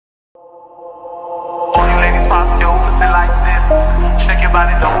All you ladies pop your pussy like this. Shake your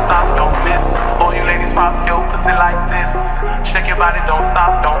body, don't stop, don't miss. All you ladies pop your pussy like this. Shake your body, don't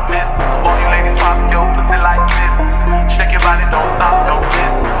stop, don't miss. All you ladies pop your pussy like this. Shake your body, don't stop, don't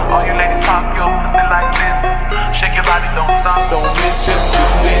miss. All you ladies pop your pussy like this. Shake your body, don't stop, don't miss. Just do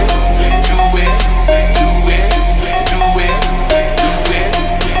it, do it, do it, do it, do it,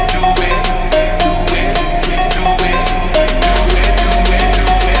 do it, do it, do it,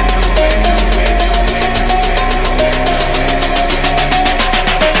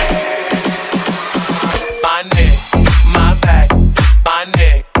 my neck, my back, my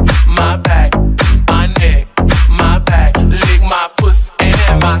neck, my back, my neck, my back, lick my pussy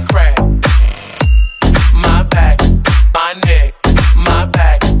and my crack. My back, my neck, my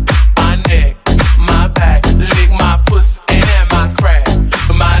back, my neck, my back, lick my pussy and my crack.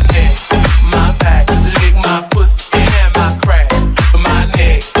 My neck, my back, lick my pussy and my crack. My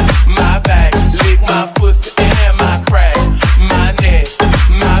neck, my back, lick my pussy and my crack. My neck,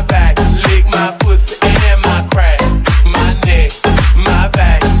 my back, lick my pussy and my crack. My neck, my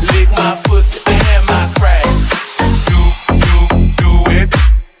back, lick my pussy and my crack. Do it,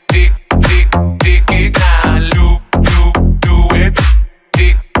 dick it down, loop, do it,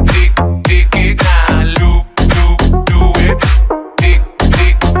 dick it down, loop, do it, dick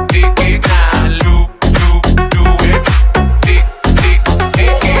it down, loop, do it, dick it.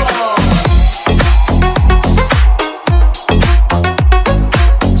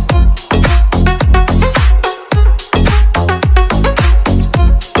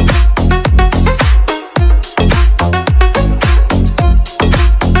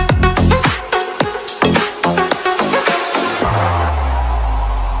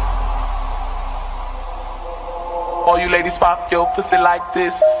 All you ladies pop your pussy like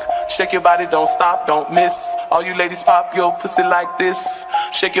this. Shake your body, don't stop, don't miss. All you ladies pop your pussy like this.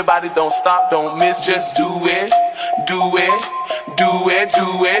 Shake your body, don't stop, don't miss. Just do it, do it, do it,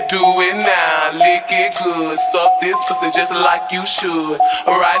 do it, do it now. Lick it good, suck this pussy just like you should.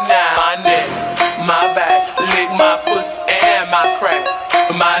 Right now, my neck, my back, lick my pussy and my crack.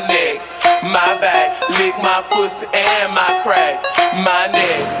 My neck, my back, lick my pussy and my crack. My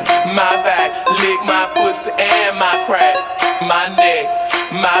neck, my back, lick my pussy and my crack. My neck,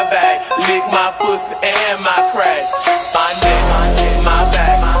 my back, lick my pussy and my crack. My neck, my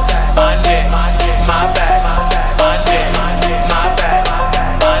back, my neck, my back, my neck, my back,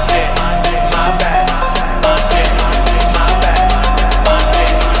 my neck, my back, my neck, my back, my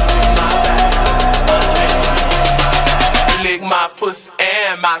neck, my back, my neck. Lick my pussy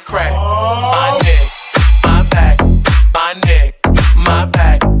and my crack. My neck, my back, my neck, my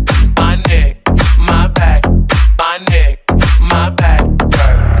back, my neck, my back, my neck, my back,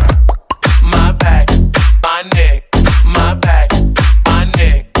 my back, my neck, my back, my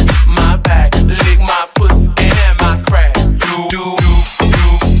neck, my back, lick my pussy and my crack. Do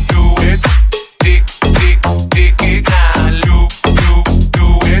it, dick it down, loop, do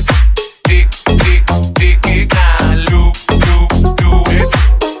it, dick it down, loop, do it,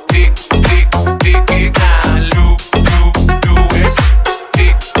 dick it down, loop, do it,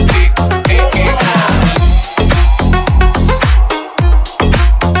 dick it down.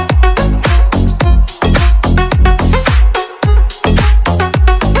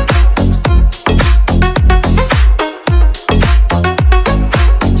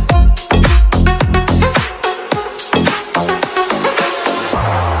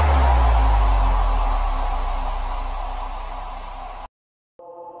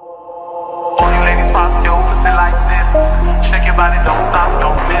 All you ladies pop your pussy like this. Shake your body, don't stop,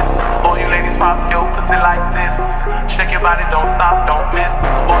 don't miss. All you ladies pop your pussy like this. Shake your body, don't stop, don't miss.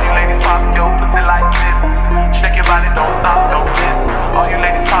 All you ladies pop your pussy like this. Shake your body, don't stop, don't miss. All you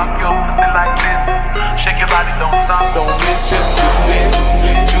ladies pop your pussy like this. Shake your body, don't stop, don't miss. Just do it,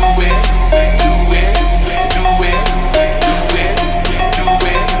 do it, do it, do it, do it, do it, do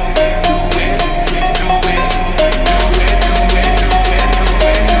it, do it, do it,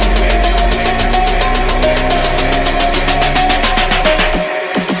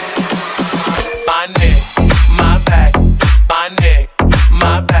 my neck, my back, my neck,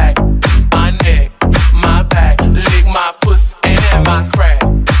 my back, my neck, my back, lick my pussy and my crack.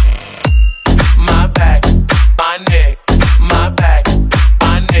 My back, my neck, my back,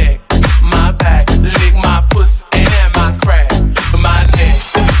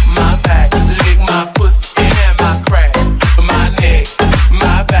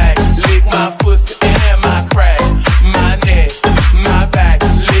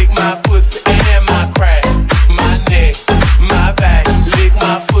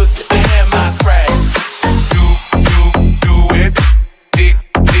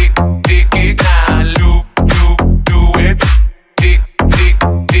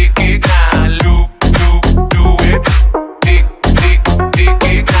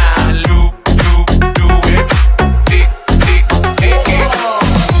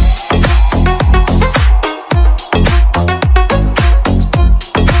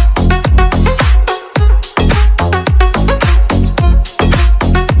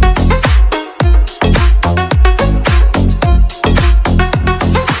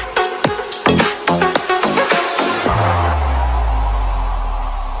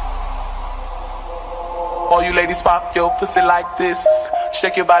 ladies pop your pussy like this.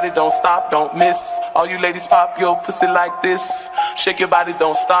 Shake your body, don't stop, don't miss. All you ladies pop your pussy like this. Shake your body,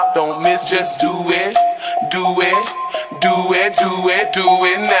 don't stop, don't miss. Just do it, do it, do it, do it, do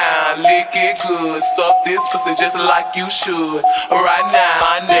it now. Lick it good, suck this pussy just like you should. Right now,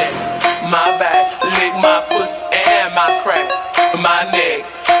 my neck, my back, lick my pussy and my crack. My neck,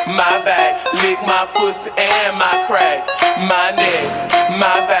 my back, lick my pussy and my crack. My neck,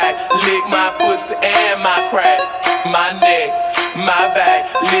 my back, lick my pussy and my crack. My neck, my back,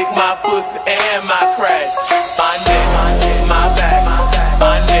 lick my pussy and my crack. My neck, my back,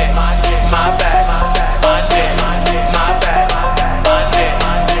 my neck, my back, my neck, my back, my neck, my back, my neck,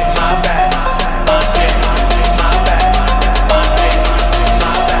 my back, my neck, my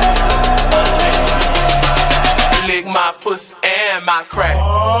back, my neck. Lick my pussy and my crack.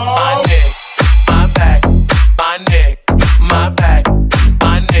 My neck, my back, my neck, my back,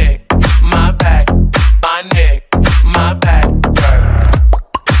 my neck, my back, my neck, my back,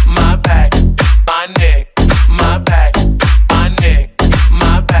 my back, my neck, my back, my neck,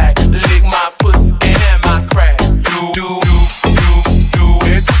 my back. Lick my pussy and my crack. Do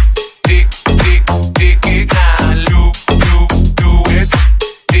it, dick it now. Do it, dick it now. Do it,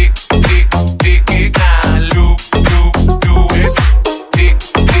 dick it now. Do it, dick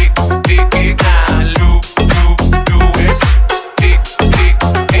it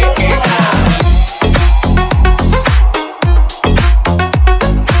now.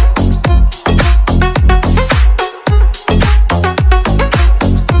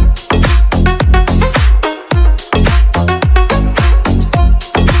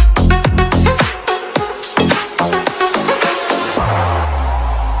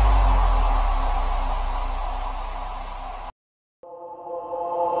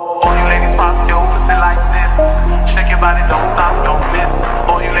 All you ladies pop your pussy like this. Shake your body, don't stop, don't miss.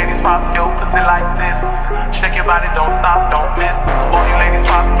 All you ladies pop your pussy like this. Shake your body, don't stop, don't miss. All you ladies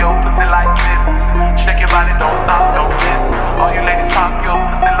pop your pussy like this. Shake your body, don't stop, don't miss. All you ladies pop your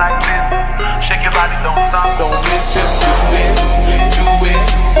pussy like this. Shake your body, don't stop, don't miss. Just do it, do it,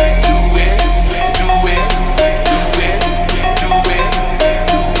 do it, do it, do it, do it, do it, do it,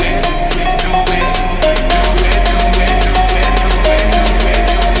 do it, do it, do it.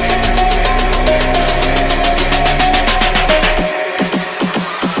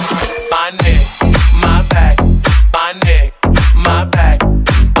 My neck, my back, my neck, my back,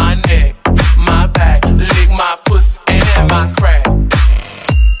 my neck, my back. Lick my pussy and my crack.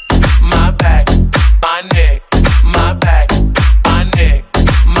 My back, my neck, my back, my neck,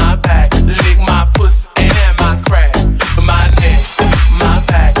 my back. Lick my pussy and my crack. My neck, my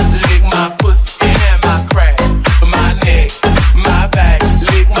back, lick my pussy and my crack. My neck, my back,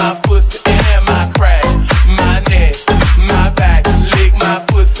 lick my pussy and my crack. My neck, my back, lick my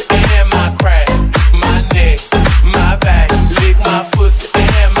pussy and my crack. My neck, my back, lick my pussy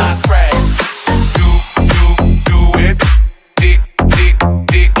and my crack. Do it, dick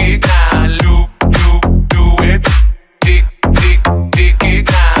it now. Do it, dick it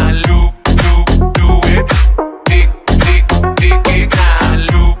now. Do it, dick it now.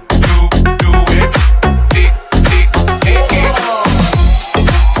 Do it, dick it now.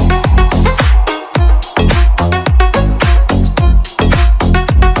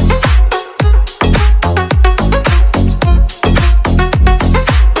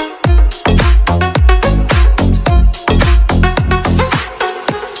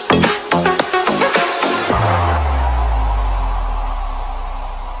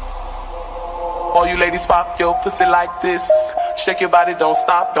 All you ladies pop your pussy like this. Shake your body, don't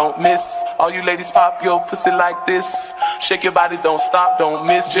stop, don't miss. All you ladies pop your pussy like this. Shake your body, don't stop, don't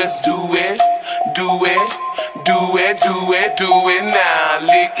miss. Just do it, do it, do it, do it, do it now.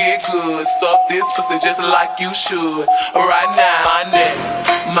 Lick it good, suck this pussy just like you should. Right now, my neck,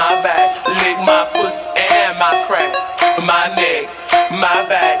 my back, lick my pussy and my crack. My neck, my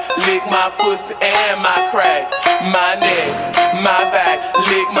back, lick my pussy and my crack. My neck, my back,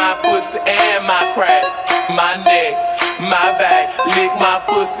 lick my pussy and my crack. My neck, my back, lick my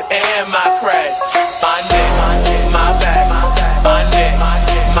pussy and my crack. My neck, my back, my neck,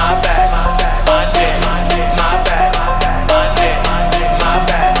 my back, my neck, my back, my neck, my back, my neck, my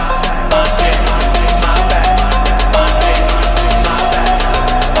back, my neck, my back,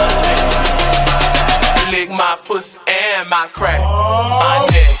 my neck. Lick my pussy and my crack. My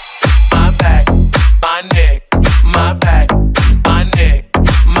neck, my back, my neck, my back, my neck,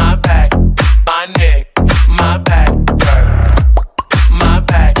 my back, my neck, my back, my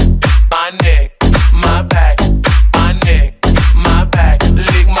back, my neck, my back.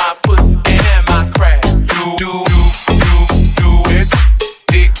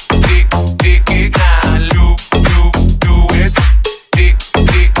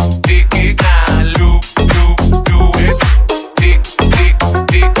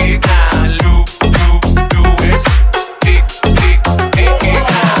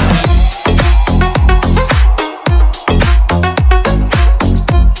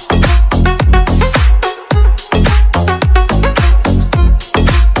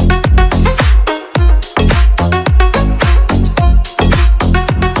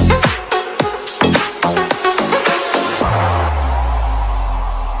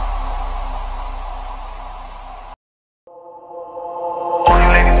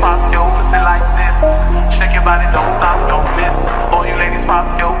 pop your pussy like this. Shake your body, don't stop, don't miss. All you ladies pop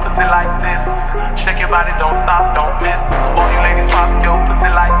your pussy like this. Shake your body, don't stop, don't miss. All you ladies pop your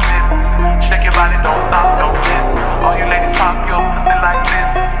pussy like this. Shake your body, don't stop, don't miss. All you ladies pop your pussy like this.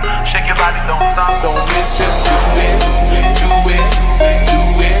 Shake your body, don't stop, don't miss. Just do it, do it, do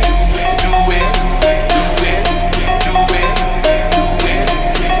it, do it, do it, do it, do it, do it,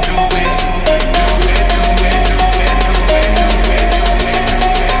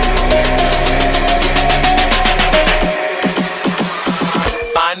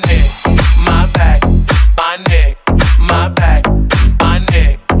 my neck, my back, my neck, my back, my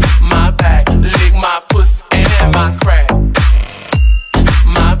neck, my back. Lick my pussy and my crack.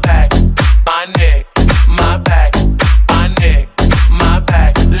 My back, my neck, my back, my neck, my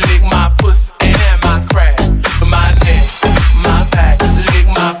back. Lick my pussy and my crack. My neck, my back, lick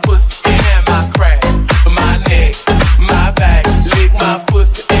my pussy and my crack. My neck, my back, lick my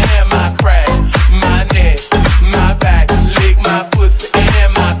pussy and my crack. My neck, my back, lick my pussy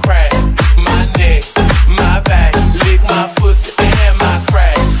and my crack. My neck, my back, lick my pussy and my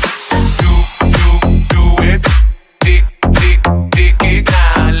crack. Do it, dick it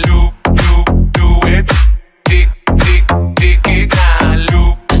down, loop, do it, dick it down,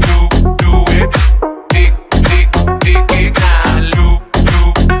 loop, do it, dick it down, loop,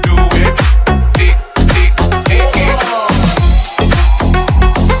 do it, dick it down.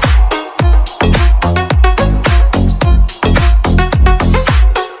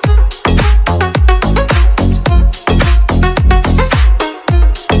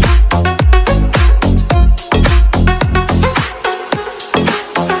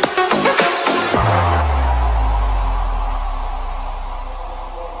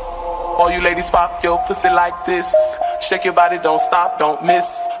 All you ladies pop your pussy like this. Shake your body, don't stop, don't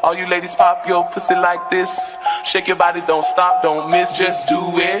miss. All you ladies pop your pussy like this. Shake your body, don't stop, don't miss. Just do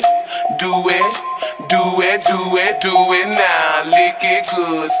it, do it, do it, do it, do it now. Lick it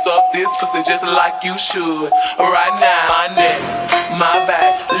good, suck this pussy just like you should. Right now, my neck, my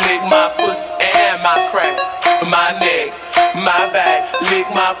back, lick my pussy and my crack. My neck, my back, lick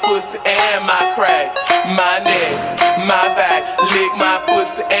my pussy and my crack. My neck, my back, lick my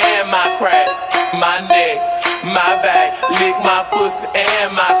pussy and my crack. My neck, my back, lick my pussy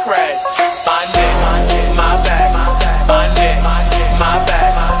and my crack. My neck, my back, my neck, my back, my neck, my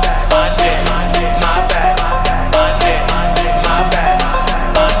back, my neck, my back, my neck, my back,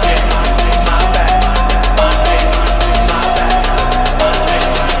 my neck, my back, my neck.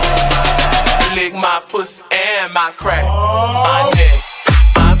 Lick my pussy and my crack. My neck,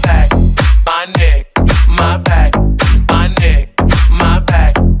 my back, my neck, my back, my neck, my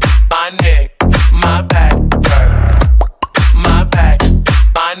back, my neck, my back, my back,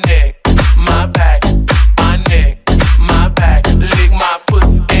 my neck, my back, my neck, my back. Lick my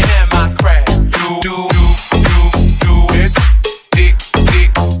pussy and my crack. Do it,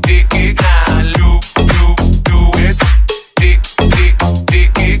 dick it down, loop, do it, dick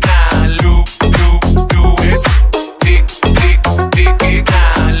it down, loop, do it, dick it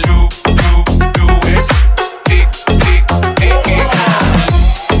down, loop, do it, dick it down.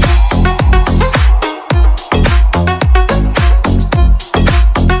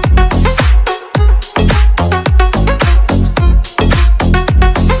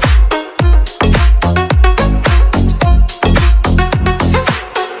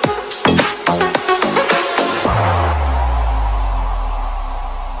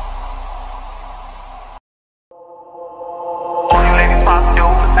 All you ladies pop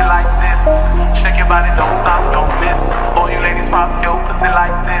your pussy like this. Shake your body, don't stop, don't miss. All you ladies pop your pussy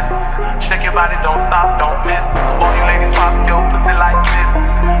like this. Shake your body, don't stop, don't miss. All you ladies pop your pussy like this.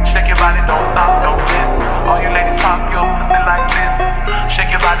 Shake your body, don't stop, don't miss. All you ladies pop your pussy like this.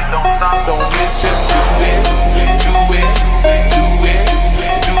 Shake your body, don't stop, don't miss. Just do it, do it, do it, do it,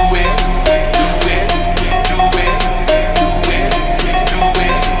 do it, do it, do it, do it, do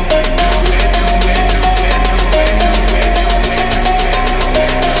it,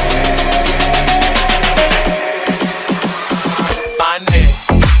 my neck,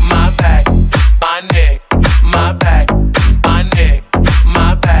 my back, my neck, my back, my neck,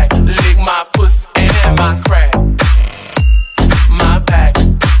 my back. Lick my pussy and my crack.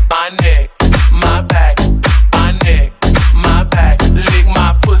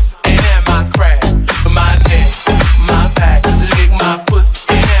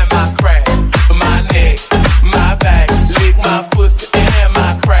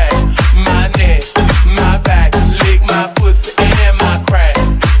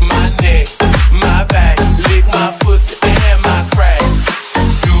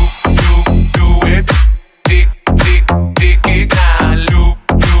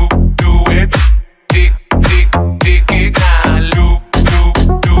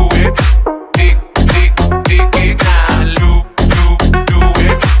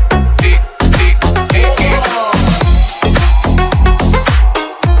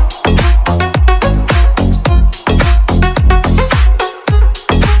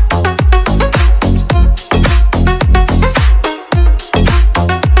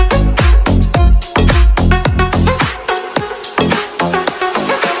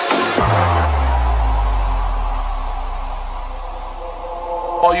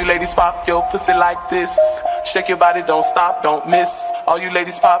 you ladies pop your pussy like this. Shake your body, don't stop, don't miss. All you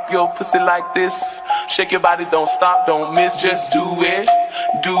ladies pop your pussy like this. Shake your body, don't stop, don't miss. Just do it,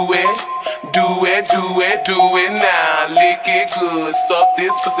 do it, do it, do it, do it now. Lick it good, suck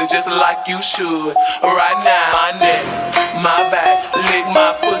this pussy just like you should. Right now, my neck, my back, lick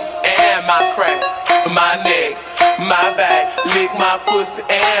my pussy and my crack. My neck, my back, lick my pussy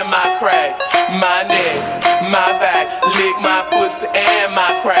and my crack. My neck, my back, lick my pussy and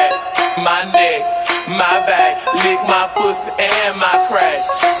my crack. My neck, my back, lick my pussy and my crack.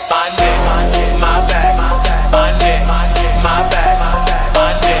 My neck, my back, my neck, my back, my neck, my back,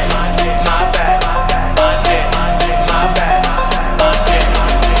 my neck, my back, my neck, my back, my neck,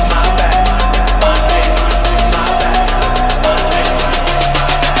 my back, my neck.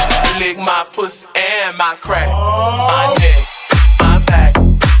 Lick my pussy and my crack. My neck, my back,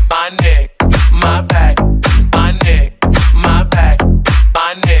 my neck, my back, my neck, my back,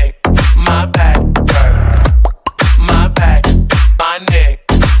 my neck, my back, my back, my neck,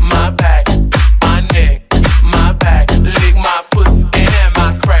 my back, my neck, my back. Lick my pussy and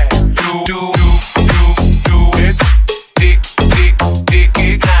my crack. Do it, dick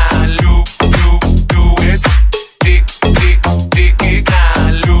it now. Do it, dick it now. Do it, dick it now.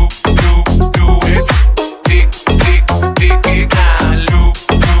 Do it, dick it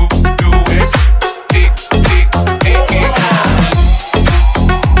now.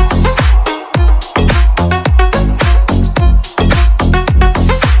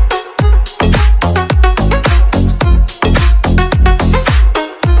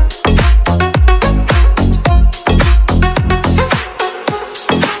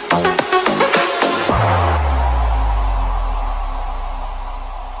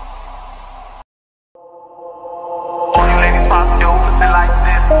 All you ladies pop your pussy like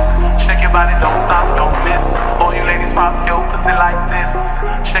this. Shake your body, don't stop, don't miss. All you ladies pop your pussy like this.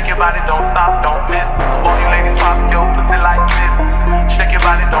 Shake your body, don't stop, don't miss. All you ladies pop your pussy like this. Shake your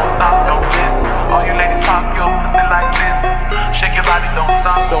body, don't stop, don't miss. All you ladies pop your pussy like this. Shake your body, don't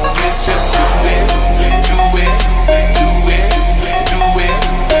stop, don't miss. Just do it, do it, do it, do it, do it,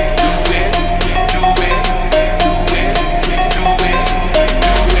 do it, do it, do it,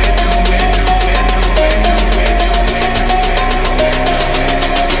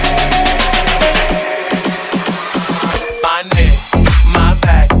 my neck, my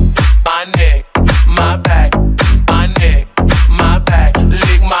back, my neck, my back, my neck, my back.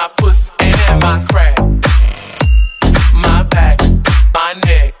 Lick my pussy and my crack. My back, my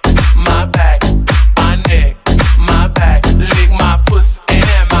neck, my back, my neck, my back. Lick my pussy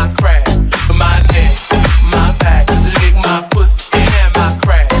and my crack. My neck, my back, lick my pussy and my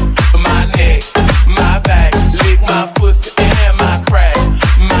crack. My neck, my back, lick my pussy and my crack.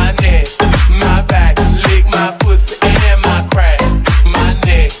 My neck, my back, lick my pussy and my crack. My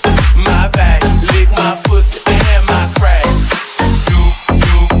neck, my back, lick my pussy and my crack.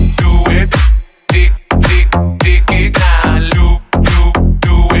 Do it, dick it now.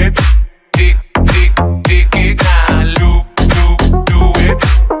 Do it, dick it now. Do it,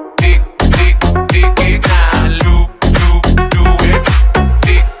 dick it now. Do it,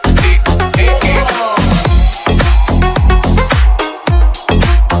 dick it.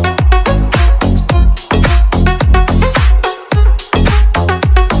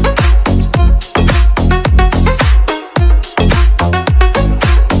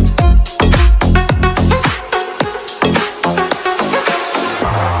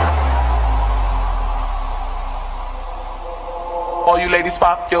 All you ladies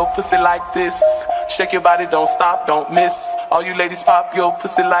pop your pussy like this. Shake your body, don't stop, don't miss. All you ladies pop your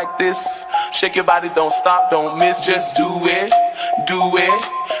pussy like this. Shake your body, don't stop, don't miss. Just do it, do it,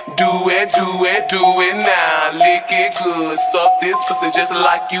 do it, do it, do it now. Lick it good, suck this pussy just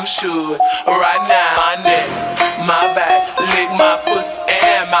like you should. Right now, my neck, my back, lick my pussy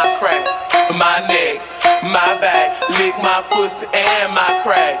and my crack. My neck, my back, lick my pussy and my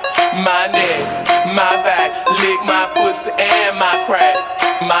crack. My neck, my back, lick my pussy and my crack.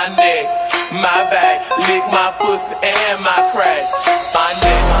 My neck, my back, lick my pussy and my crack. My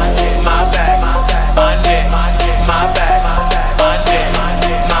neck, my back, my neck, my back, my neck, my back, my neck,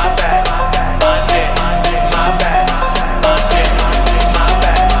 my back, my neck, my back, my neck, my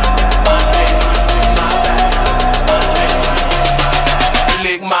back, my neck.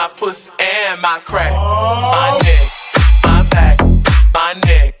 Lick my pussy and my crack. My neck, my back, my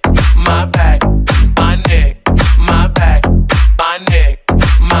neck, my back, my neck, my back, my neck,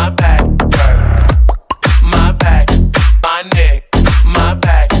 my back, my back, my neck, my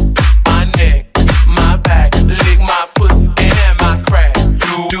back, my neck, my back. Lick my pussy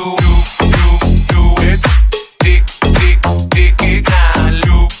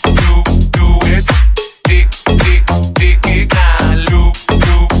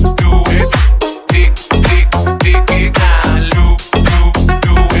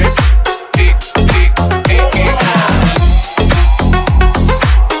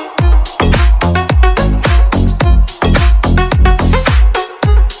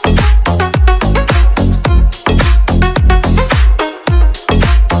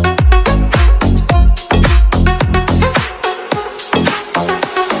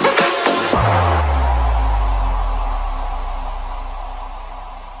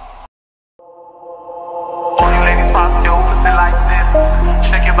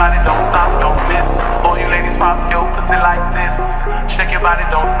body, don't stop, don't miss. All you ladies pop your pussy like this. Shake your body,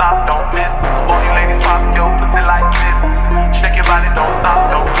 don't stop, don't miss. All you ladies pop your pussy like this. Shake your body, don't stop,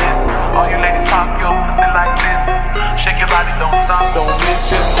 don't miss. All you ladies pop your pussy like this. Shake your body, don't stop, don't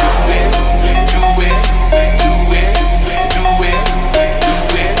miss. Just do it, do it, do it, do it, do it,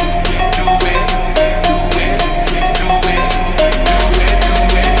 do it, do it, do it,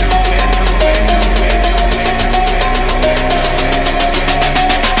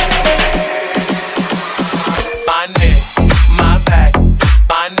 my neck, my back,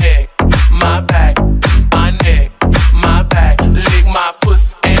 my neck, my back, my neck, my back. Lick my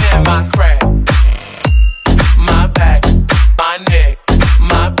pussy and my crack. My back, my neck,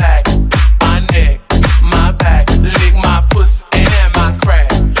 my back, my neck, my back. Lick my pussy and my crack.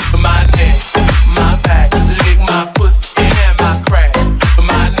 My neck, my back, lick my pussy and my crack.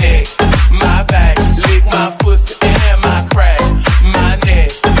 My neck, my back, lick my pussy and my crack. My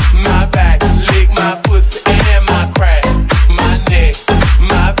neck, my back, lick my pussy and my crack. My neck,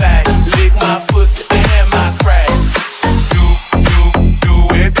 my back, lick my pussy and my crack. Do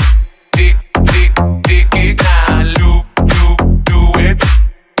it, dick it down, loop, do it,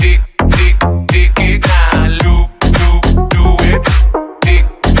 dick it down, loop, do it, dick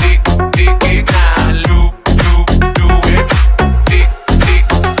it down, loop, do it, dick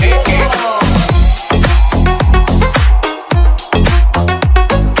it down.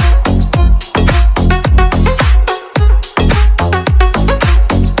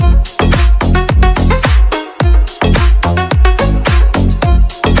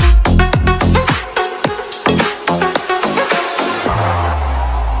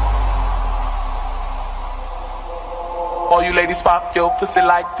 All you ladies pop your pussy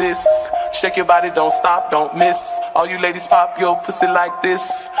like this. Shake your body, don't stop, don't miss. All you ladies pop your pussy like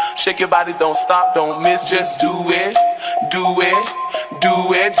this. Shake your body, don't stop, don't miss. Just do it, do it,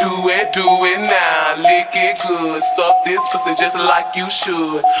 do it, do it, do it now. Lick it good, suck this pussy just like you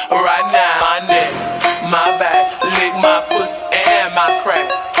should. Right now, my neck, my back, lick my pussy and my crack.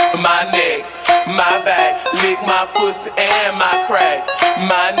 My neck, my back, lick my pussy and my crack.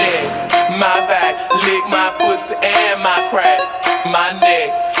 My neck, my back, lick my pussy and my crack. My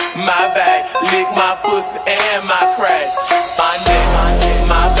neck, my back, lick my pussy and my crack. My neck,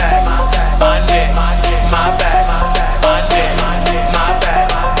 my back, my neck, my back, my neck, my back, my neck, my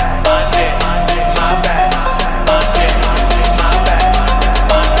back, my neck, my back, my neck, my back,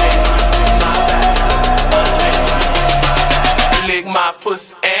 my neck. Lick my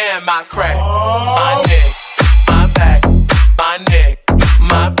pussy and my crack. My neck, my back, my neck,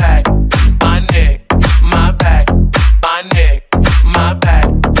 my back, my neck, my back, my neck, my back,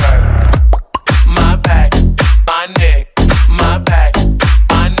 my back, my neck, my back,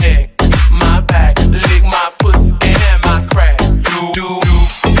 my neck, my back. Lick my pussy and my crack. Do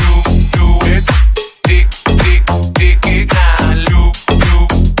it, dick it down, loop,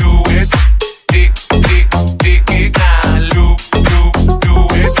 do it, dick it down, loop, do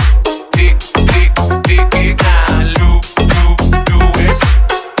it, dick it down, loop, do it,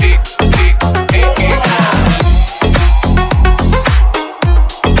 dick it down.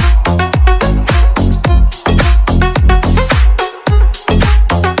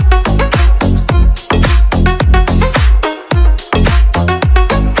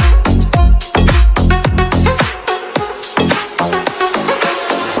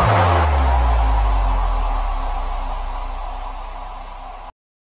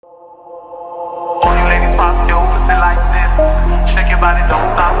 All you ladies pop your pussy like this. Shake your body, don't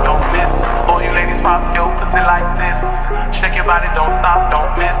stop, don't miss. All you ladies pop your pussy like this. Shake your body, don't stop,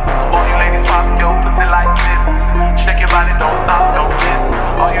 don't miss. All you ladies pop your pussy like this. Shake your body, don't stop, don't miss.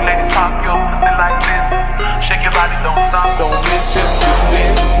 All you ladies pop your pussy like this. Shake your body, don't stop, don't miss. Just do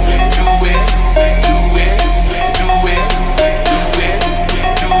it, do it, do it, do it, do it, do it,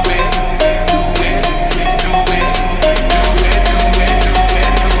 do it, do it,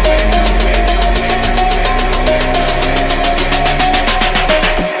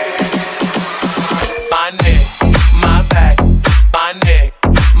 my neck, my back, my neck,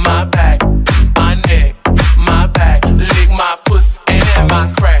 my back, my neck, my back. Lick my pussy and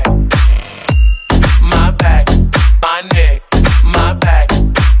my crack. My back, my neck, my back,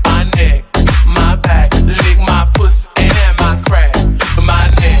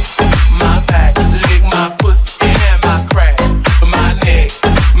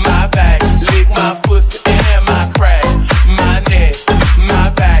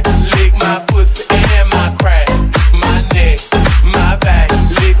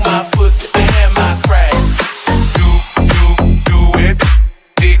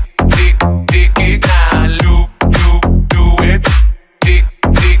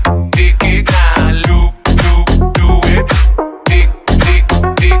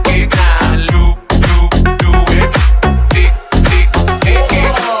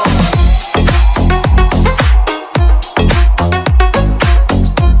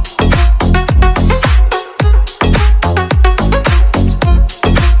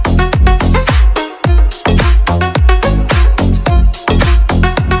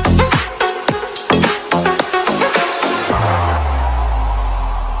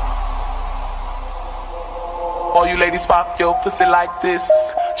 All you ladies pop your pussy like this.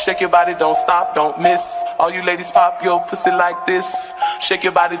 Shake your body, don't stop, don't miss. All you ladies pop your pussy like this. Shake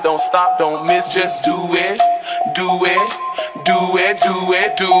your body, don't stop, don't miss. Just do it, do it, do it, do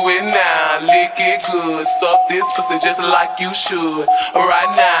it, do it now. Lick it good, suck this pussy just like you should.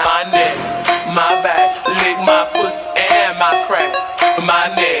 Right now, my neck, my back, lick my pussy and my crack. My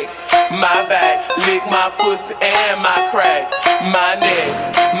neck, my back, lick my pussy and my crack. My neck,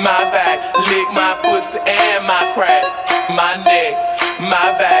 my back, lick my pussy and my crack. My neck,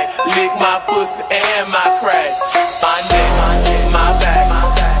 my back, lick my pussy and my crack. My neck, my back,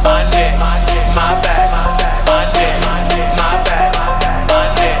 my neck, my back, my neck, my back, my neck, my back, my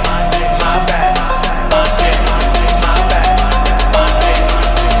neck, my back, my neck, my back,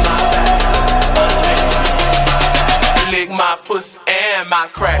 my neck. Lick my pussy and my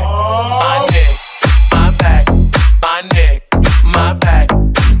crack. My neck, my back, my neck, my back,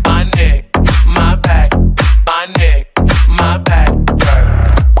 my neck, my back, my neck, my back,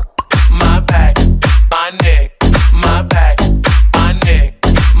 my back, my neck, my back, my neck,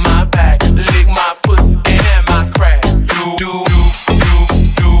 my back. Lick my pussy and my crack. Do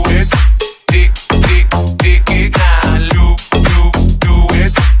it, dick it down. Do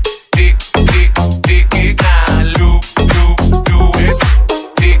it, dick it down. Do it, dick it down. Do it,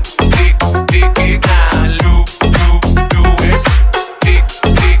 dick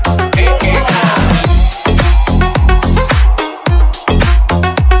it down.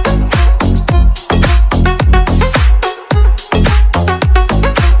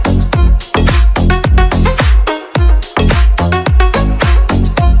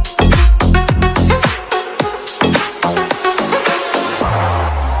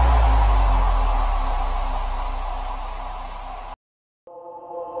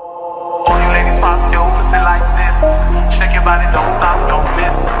 All you ladies pop your pussy like this. Shake your body, don't stop, don't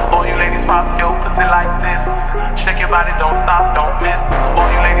miss. All you ladies pop your pussy like this. Shake your body, don't stop, don't miss. All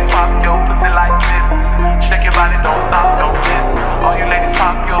you ladies pop your pussy like this. Shake your body, don't stop, don't miss. All you ladies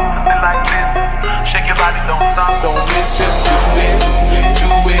pop your pussy like this. Shake your body, don't stop, don't miss. Just do it, do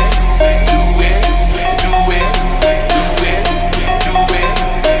it, do it, do it, do it, do it, do it,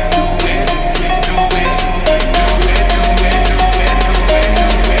 do it,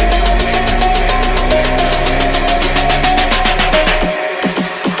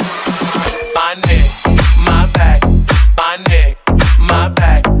 my neck, my back, my neck, my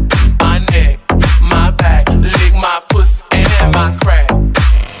back, my neck, my back. Lick my pussy and my crack.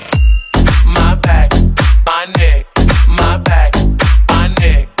 My back, my neck, my back, my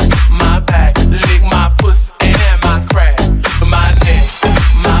neck, my back. Lick my pussy and my crack. My neck,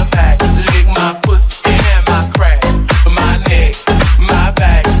 my back, lick my pussy and my crack. My neck, my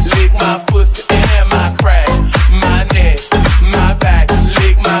back, lick my pussy and my crack. My neck, my back,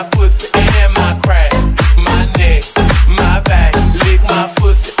 lick my pussy and my crack. My neck, my back, lick my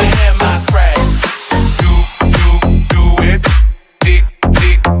pussy and my crack. Do it, dick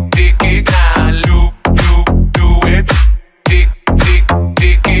it down. Do it, dick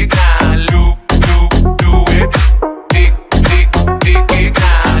it down. Do it, dick it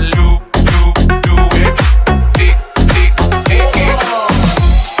down. Do it, dick it down.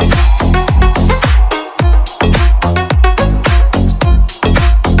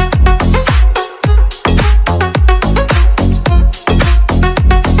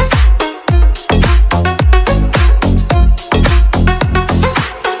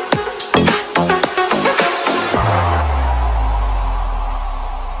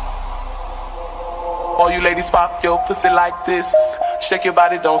 All you ladies pop your pussy like this. Shake your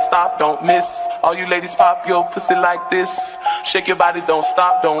body, don't stop, don't miss. All you ladies pop your pussy like this. Shake your body, don't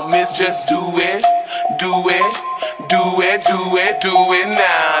stop, don't miss. Just do it, do it, do it, do it, do it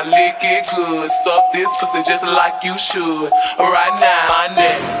now. Lick it good, suck this pussy just like you should. Right now, my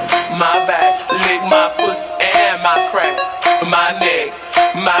neck, my back, lick my pussy and my crack. My neck,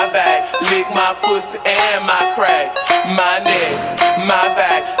 my back, lick my pussy and my crack. My neck, my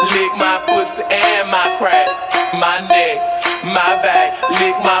back, lick my pussy and my crack. My neck, my back,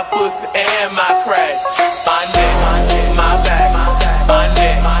 lick my pussy and my crack. My neck, my back, my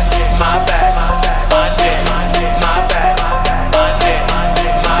neck, my back, my neck, my back, my neck, my back, my neck,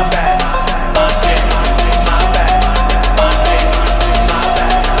 my back, my neck, my back,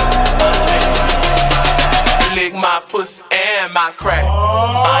 my neck. Lick my pussy and my crack.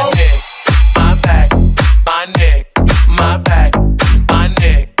 My neck, my back, my neck, my back, my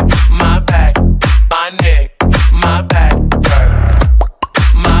neck, my back, my neck, my back,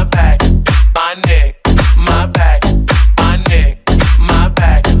 my back, my neck, my back, my neck, my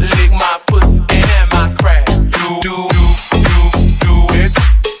back. Lick my pussy.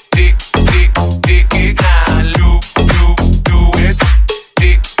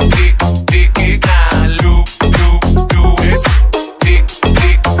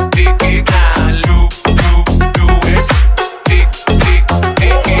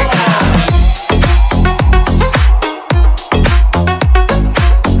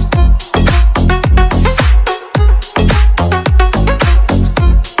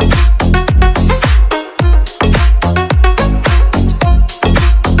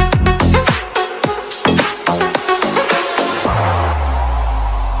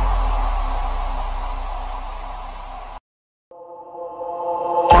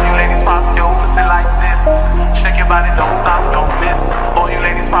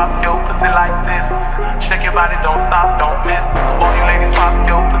 pussy like this. Shake your body, don't stop, don't miss. All you ladies pop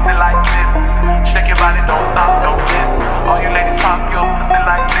your pussy like this. Shake your body, don't stop, don't miss. All you ladies pop your pussy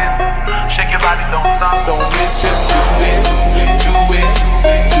like this. Shake your body, don't stop, don't miss. Just do it, do it,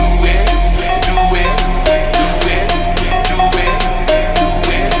 do it, do it, do it, do it, do it, do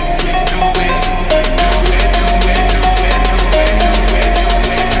it, do it,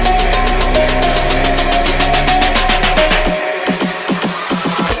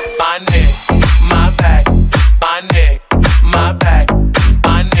 my neck, my back, my neck, my back,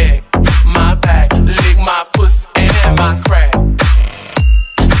 my neck, my back. Lick my pussy and my crack.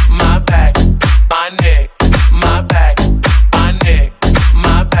 My back, my neck, my back, my neck,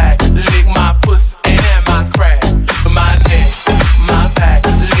 my back. Lick my pussy and my crack. My neck, my back,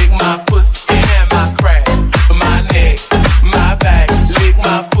 lick my pussy and my crack. My neck, my back, lick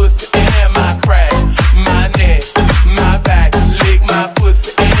my pussy and my crack. My neck, my back, lick my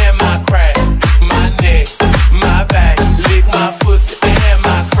pussy and my crack. My neck, my back, lick my pussy and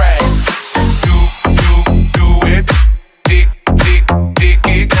my crack. Do it, dick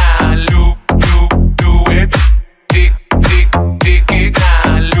it down, loop, do it, dick it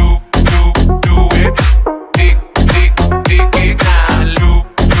down, loop, do it, dick it down, loop,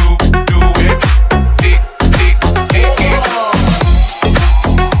 do it, dick it down.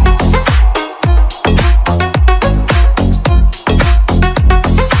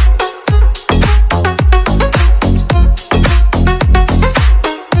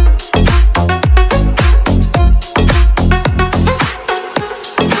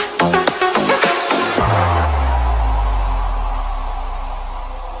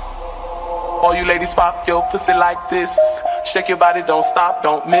 All you ladies pop your pussy like this. Shake your body, don't stop,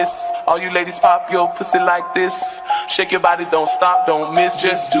 don't miss. All you ladies pop your pussy like this. Shake your body, don't stop, don't miss.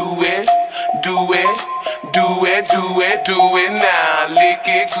 Just do it, do it, do it, do it, do it now. Lick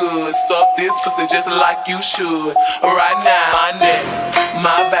it good, suck this pussy just like you should. Right now, my neck,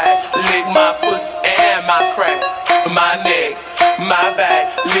 my back, lick my pussy and my crack. My neck, my back,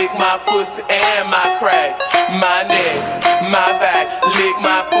 lick my pussy and my crack. My neck, my back, lick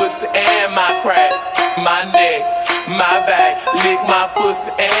my pussy and my crack. My neck, my back, lick my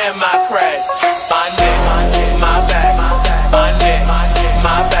pussy and my crack. My neck, my back, my neck,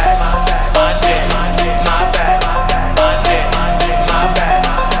 my back, my neck, my back, my neck, my back, my neck, my back,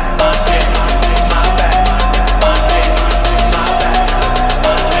 my neck, my back,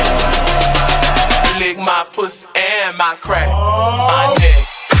 my neck. Lick my pussy and my crack. My neck,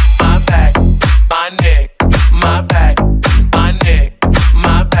 my back, my neck, my back, my neck,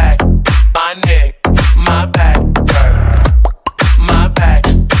 my back, my neck, my back, my back,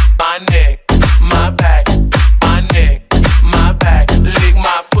 my neck, my back, my neck, my back. Lick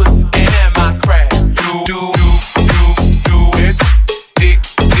my pussy and my crack. Do it,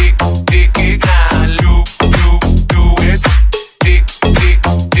 dick it down, loop, do it, dick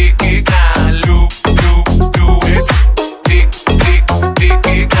it down, loop, do it, dick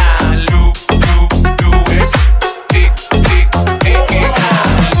it down, loop, do it, dick it down.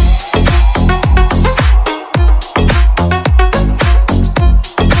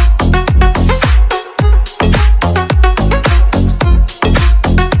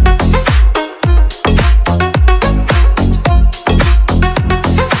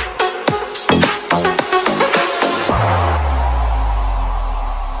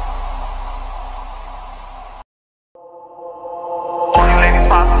 All you ladies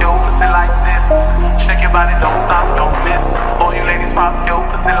pop your pussy like this. Shake your body, don't stop, don't miss. All you ladies pop your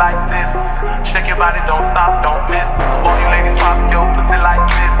pussy like this. Shake your body, don't stop, don't miss. All you ladies pop your pussy like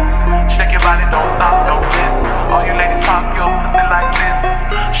this. Shake your body, don't stop, don't miss. All you ladies pop your pussy like this.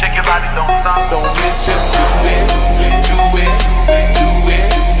 Shake your body, don't stop, don't miss. Just do it, do it, do it, do it,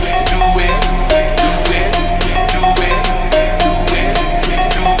 do it, do it, do it, do it,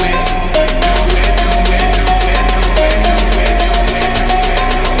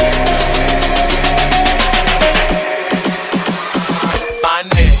 my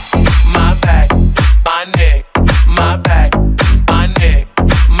neck, my back, my neck, my back, my neck,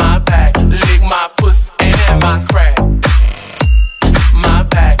 my back. Lick my pussy and my crack. My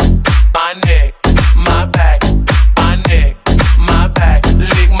back, my neck, my back, my neck.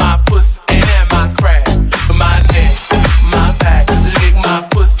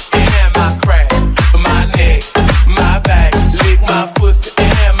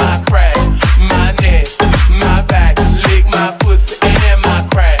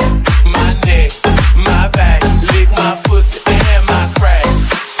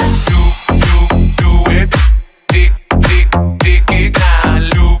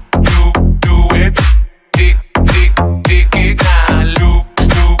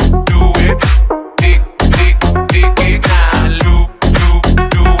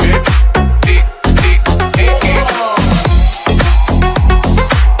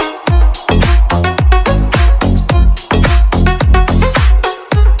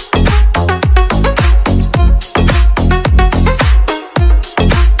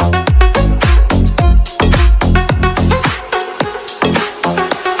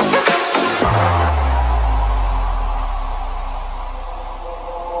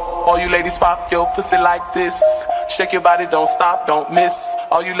 All you ladies pop your pussy like this. Shake your body, don't stop, don't miss.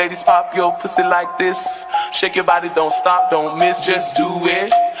 All you ladies pop your pussy like this. Shake your body, don't stop, don't miss. Just do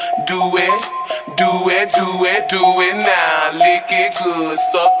it, do it, do it, do it, do it now. Lick it good,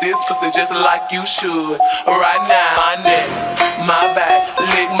 suck this pussy just like you should. Right now, my neck, my back,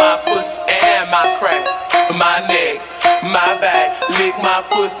 lick my pussy and my crack. My neck, my back, lick my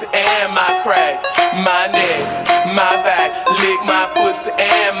pussy and my crack. My neck, my back, lick my pussy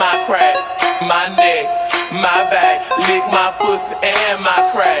and my crack. My neck, my back, lick my pussy and my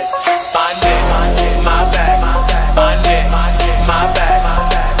crack. My neck, my back, my neck, my back,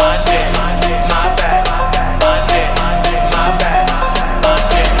 my neck, my back, my neck, my back, my neck, my back, my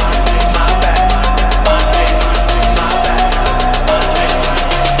neck, my back, my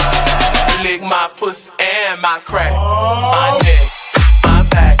neck. Lick my pussy and my crack. My neck, my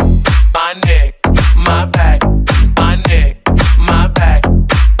back, my neck, my back, my neck, my back,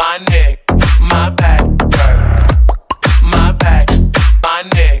 my neck, my back, my back, my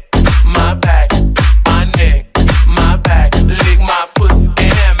neck, my back, my neck, my back. Lick my pussy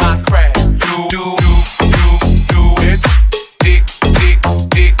and my crack. Do it,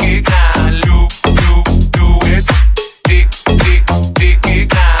 dick it now. Do it, dick it now. Do it, dick it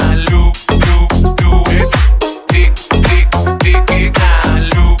now. Do it, dick it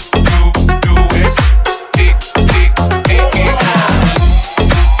now.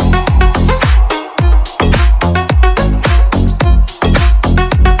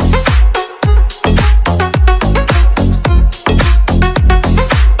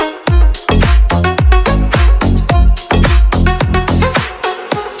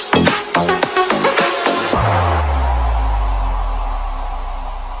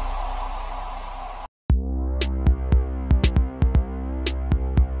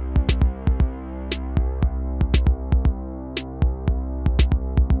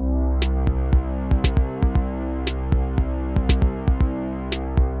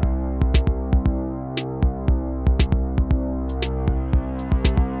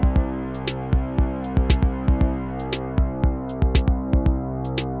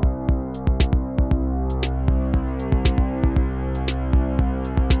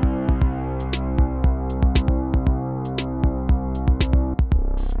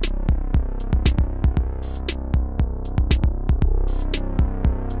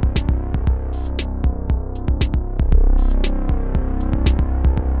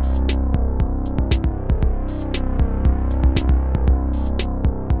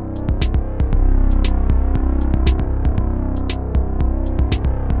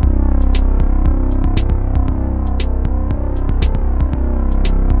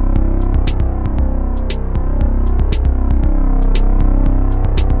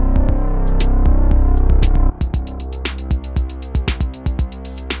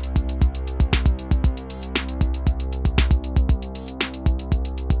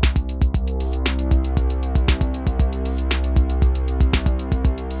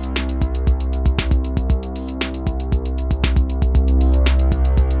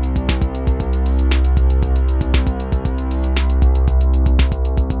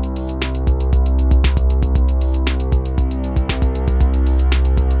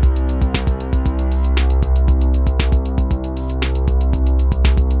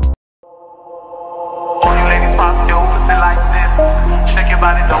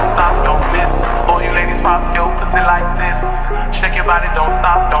 body, don't stop, don't miss. All you ladies pop your pussy like this. Shake your body, don't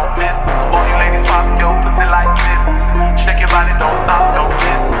stop, don't miss. All you ladies pop your pussy like this. Shake your body, don't stop, don't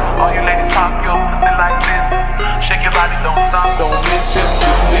miss. All you ladies pop your pussy like this. Shake your body, don't stop, don't miss. Just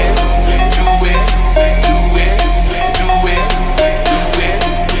do it, do it, do it, do it, do it, do it, do it,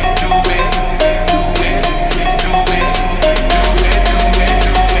 do it, do it, do it, do it, do it.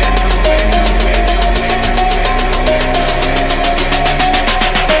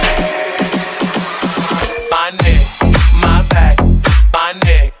 My neck, my back, my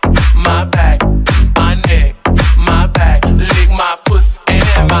neck, my back, my neck, my back. Lick my pussy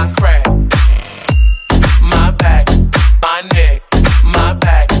and my crack. My back, my neck, my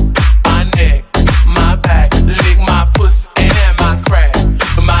back,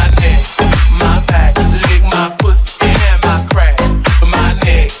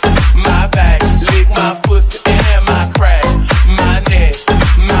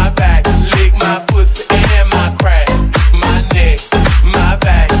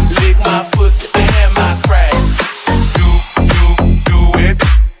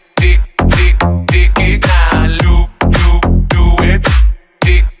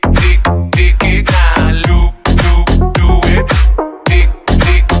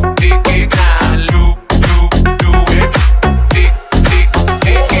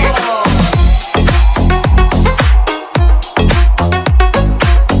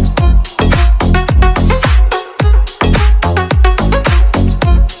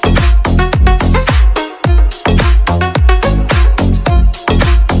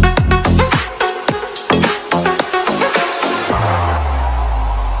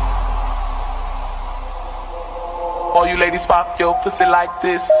 pop your pussy like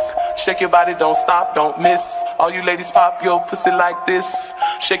this. Shake your body, don't stop, don't miss. All you ladies pop your pussy like this.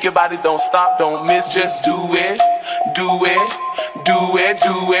 Shake your body, don't stop, don't miss. Just do it, do it, do it,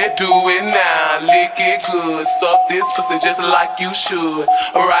 do it, do it now. Lick it good, suck this pussy just like you should.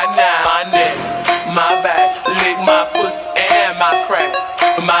 Right now, my neck, my back, lick my pussy and my crack.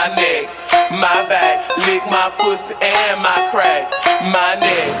 My neck, my back, lick my pussy and my crack. My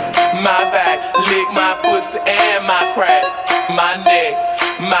neck, my back, lick my pussy and my crack. My neck,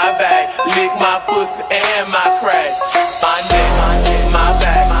 my back, lick my pussy and my crack. My neck, my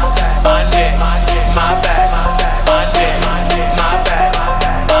back, my neck, my back, my neck, my back, my neck, my back,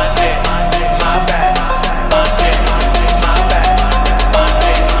 my neck, my back, my neck, my back, my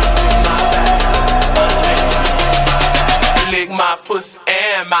neck. Lick my pussy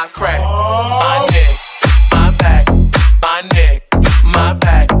and my crack. My neck, my back, my neck, my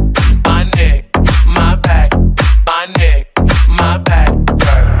back.